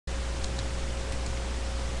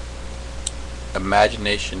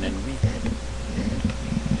Imagination in me.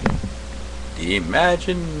 The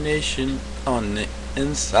imagination on the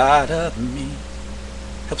inside of me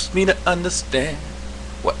helps me to understand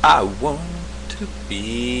what I want to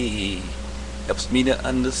be. Helps me to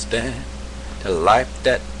understand the life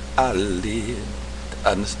that I live. To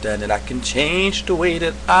understand that I can change the way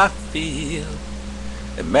that I feel.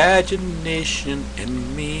 Imagination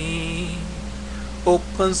in me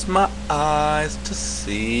opens my eyes to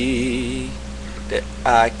see that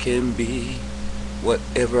I can be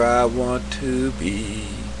whatever I want to be.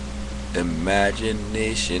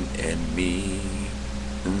 Imagination in me,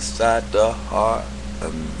 inside the heart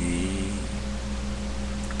of me.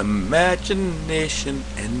 Imagination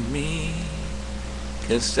in me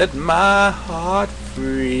can set my heart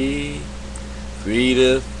free, free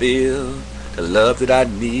to feel the love that I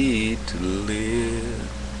need to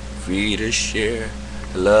live, free to share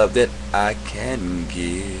the love that I can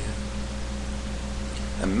give.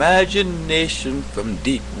 Imagination from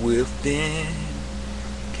deep within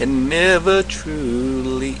can never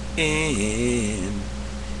truly end.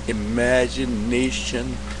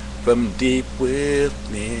 Imagination from deep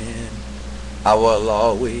within, I will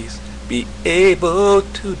always be able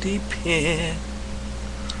to depend.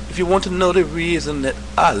 If you want to know the reason that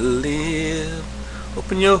I live,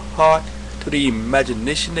 open your heart to the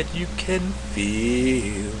imagination that you can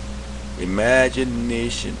feel.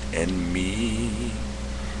 Imagination and me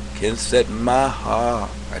can set my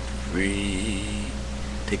heart free,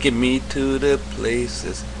 taking me to the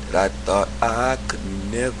places that I thought I could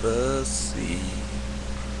never see.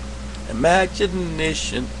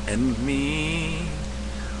 Imagination and me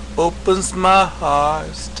opens my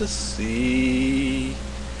heart to see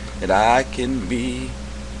that I can be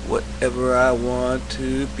whatever I want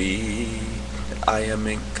to be, that I am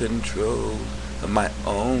in control of my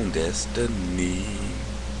own destiny.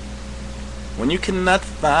 When you cannot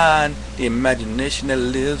find the imagination that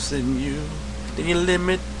lives in you, then you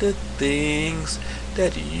limit the things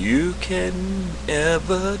that you can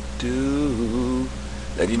ever do.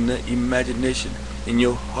 Letting the imagination in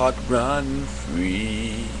your heart run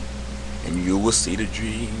free, and you will see the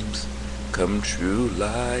dreams come true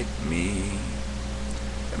like me.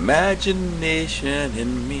 Imagination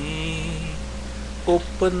in me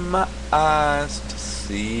open my eyes to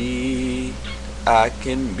see I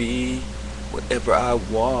can be whatever I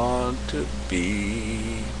want to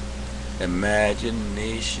be.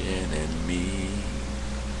 Imagination in me,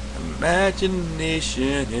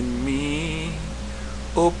 imagination in me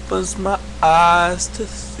opens my eyes to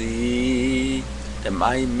see that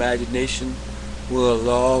my imagination will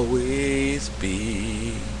always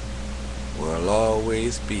be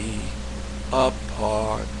a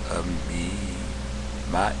part of me,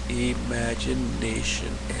 my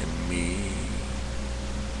imagination and me.